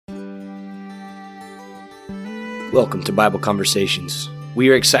Welcome to Bible Conversations. We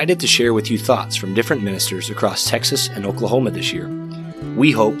are excited to share with you thoughts from different ministers across Texas and Oklahoma this year.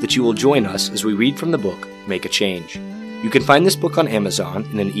 We hope that you will join us as we read from the book, Make a Change. You can find this book on Amazon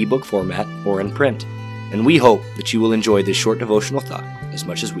in an ebook format or in print, and we hope that you will enjoy this short devotional thought as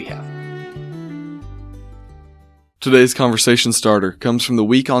much as we have. Today's conversation starter comes from the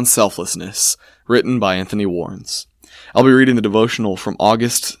Week on Selflessness, written by Anthony Warrens. I'll be reading the devotional from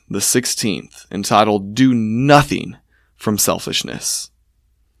August the 16th, entitled, Do Nothing from Selfishness.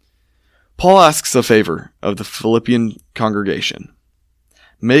 Paul asks a favor of the Philippian congregation.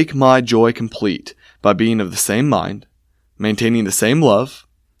 Make my joy complete by being of the same mind, maintaining the same love,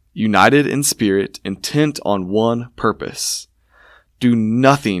 united in spirit, intent on one purpose. Do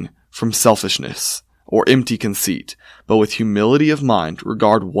nothing from selfishness or empty conceit, but with humility of mind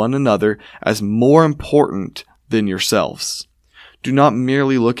regard one another as more important than yourselves. Do not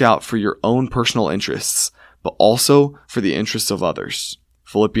merely look out for your own personal interests, but also for the interests of others.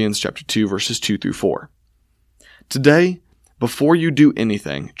 Philippians chapter 2, verses 2 through 4. Today, before you do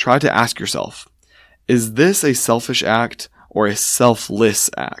anything, try to ask yourself, is this a selfish act or a selfless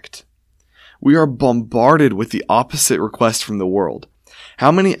act? We are bombarded with the opposite request from the world.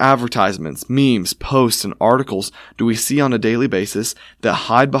 How many advertisements, memes, posts, and articles do we see on a daily basis that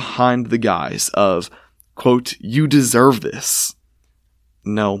hide behind the guise of, quote, you deserve this?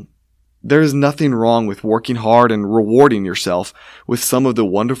 No, there is nothing wrong with working hard and rewarding yourself with some of the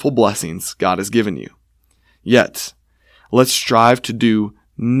wonderful blessings God has given you. Yet, let's strive to do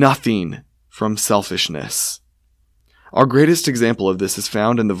nothing from selfishness. Our greatest example of this is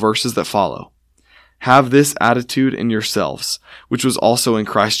found in the verses that follow. Have this attitude in yourselves, which was also in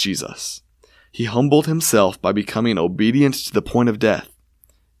Christ Jesus. He humbled himself by becoming obedient to the point of death,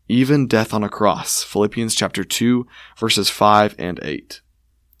 even death on a cross. Philippians chapter 2, verses 5 and 8.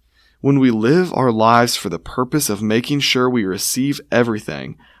 When we live our lives for the purpose of making sure we receive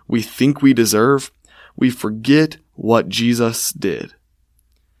everything we think we deserve, we forget what Jesus did.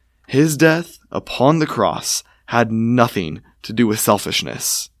 His death upon the cross had nothing to do with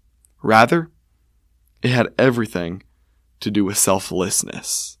selfishness. Rather, it had everything to do with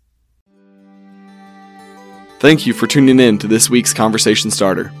selflessness. Thank you for tuning in to this week's Conversation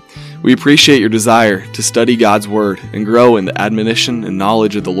Starter. We appreciate your desire to study God's Word and grow in the admonition and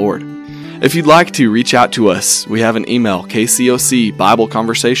knowledge of the Lord. If you'd like to reach out to us, we have an email,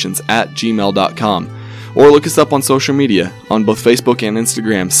 kcocbibleconversations@gmail.com, or look us up on social media on both Facebook and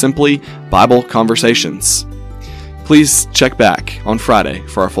Instagram, simply Bible Conversations. Please check back on Friday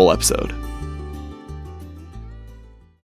for our full episode.